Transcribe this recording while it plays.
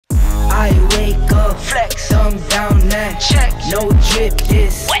No drip,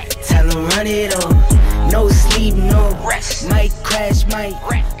 this. Tell them run it on. No sleep, no rest. Might crash, might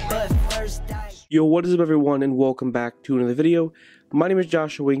wreck. But first die. Yo, what is up everyone, and welcome back to another video. My name is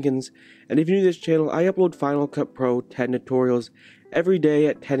Joshua Winkins, and if you're new to this channel, I upload Final Cut Pro 10 tutorials every day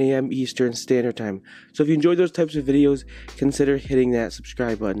at 10 a.m. Eastern Standard Time. So if you enjoy those types of videos, consider hitting that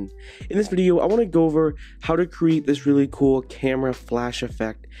subscribe button. In this video, I want to go over how to create this really cool camera flash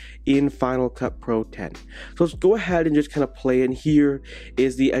effect in Final Cut Pro 10. So let's go ahead and just kind of play, and here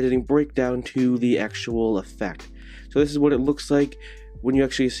is the editing breakdown to the actual effect. So this is what it looks like when you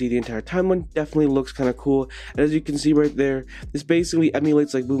actually see the entire timeline. Definitely looks kind of cool, and as you can see right there, this basically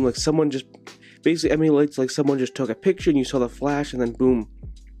emulates like boom, like someone just took a picture and you saw the flash, and then boom,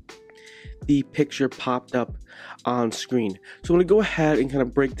 the picture popped up on screen. So I'm going to go ahead and kind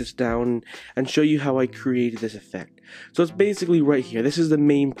of break this down and show you how I created this effect. So it's basically right here. This is the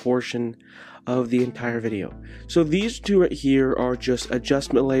main portion of the entire video. So these two right here are just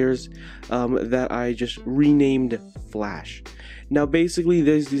adjustment layers that I just renamed Flash. Now basically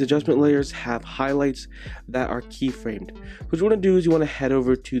these adjustment layers have highlights that are keyframed. What you want to do is you want to head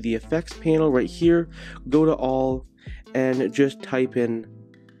over to the effects panel right here, go to all, and just type in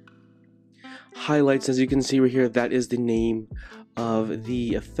highlights. As you can see right here, that is the name of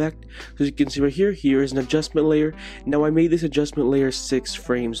the effect. So as you can see right here, here is an adjustment layer. Now I made this adjustment layer 6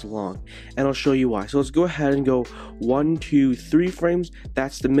 frames long, and I'll show you why. So let's go ahead and go 1, 2, 3 frames,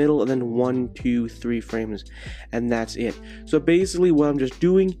 that's the middle, and then 1, 2, 3 frames, and that's it. So basically what I'm just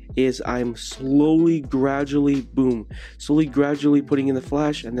doing is I'm slowly, gradually, boom, slowly, gradually putting in the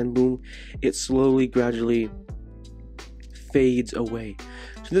flash, and then boom, it slowly, gradually fades away.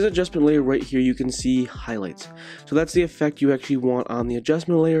 So this adjustment layer right here, you can see highlights. So that's the effect you actually want on the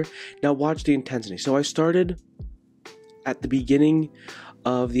adjustment layer. Now watch the intensity. So I started at the beginning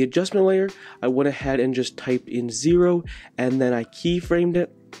of the adjustment layer. I went ahead and just typed in 0, and then I keyframed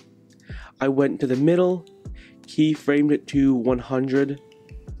it. I went to the middle, keyframed it to 100.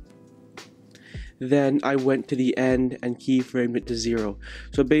 Then I went to the end and keyframed it to 0.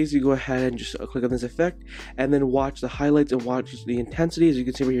 So basically go ahead and just click on this effect, and then watch the highlights and watch the intensity. As you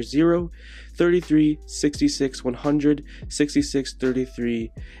can see right here, 0, 33, 66, 100, 66,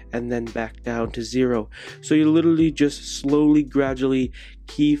 33, and then back down to 0. So you're literally just slowly, gradually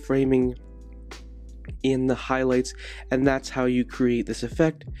keyframing in the highlights, and that's how you create this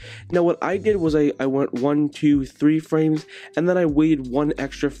effect. Now what I did was I went 1, 2, 3 frames, and then I waited 1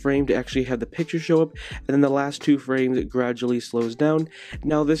 extra frame to actually have the picture show up, and then the last 2 frames it gradually slows down.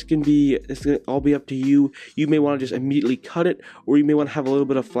 Now this can all be up to you. You may want to just immediately cut it, or you may want to have a little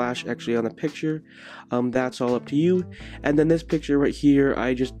bit of flash actually on the picture. That's all up to you. And then this picture right here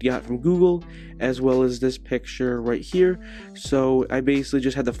I just got from Google, as well as this picture right here. So I basically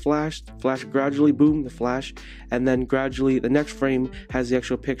just had the flash gradually, boom, the flash, and then gradually the next frame has the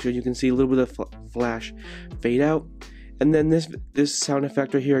actual picture. You can see a little bit of flash fade out. And then this sound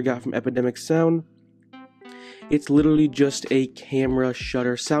effect right here I got from Epidemic Sound. It's literally just a camera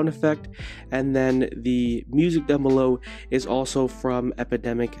shutter sound effect, and then the music down below is also from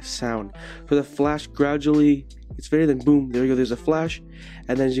Epidemic Sound. For the flash gradually gets faded, then boom, there you go, there's a flash,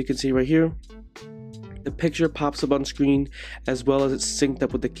 and then as you can see right here, the picture pops up on screen, as well as it's synced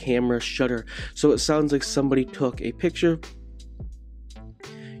up with the camera shutter. So it sounds like somebody took a picture.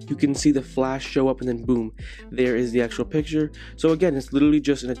 You can see the flash show up, and then boom, there is the actual picture. So again, it's literally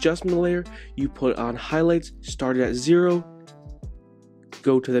just an adjustment layer. You put on highlights, start it at 0,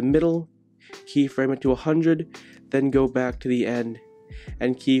 go to the middle, keyframe it to 100, then go back to the end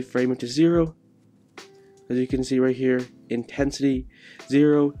and keyframe it to 0. As you can see right here, intensity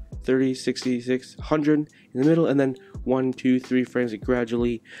 0, 30, 66, 100 in the middle, and then 1, 2, 3 frames. It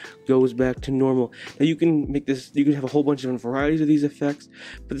gradually goes back to normal. Now you can make this, you can have a whole bunch of different varieties of these effects,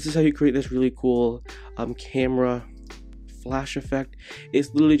 but this is how you create this really cool camera flash effect. It's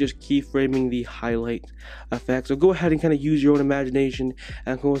literally just keyframing the highlight effect. So go ahead and kind of use your own imagination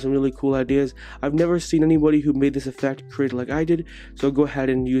and come up with some really cool ideas. I've never seen anybody who made this effect create like I did, so go ahead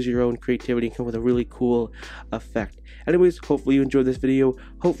and use your own creativity and come up with a really cool effect. Anyways, hopefully you enjoyed this video.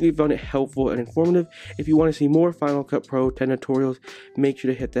 Hopefully you found it helpful and informative. If you want to see more Final Cut Pro 10 tutorials, make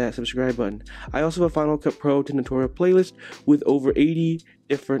sure to hit that subscribe button. I also have a Final Cut Pro 10 tutorial playlist with over 80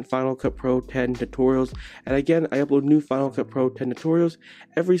 different Final Cut Pro 10 tutorials, and again, I upload new Final Cut Pro 10 tutorials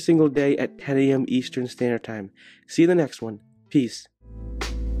every single day at 10 a.m. Eastern Standard Time. See you in the next one. Peace.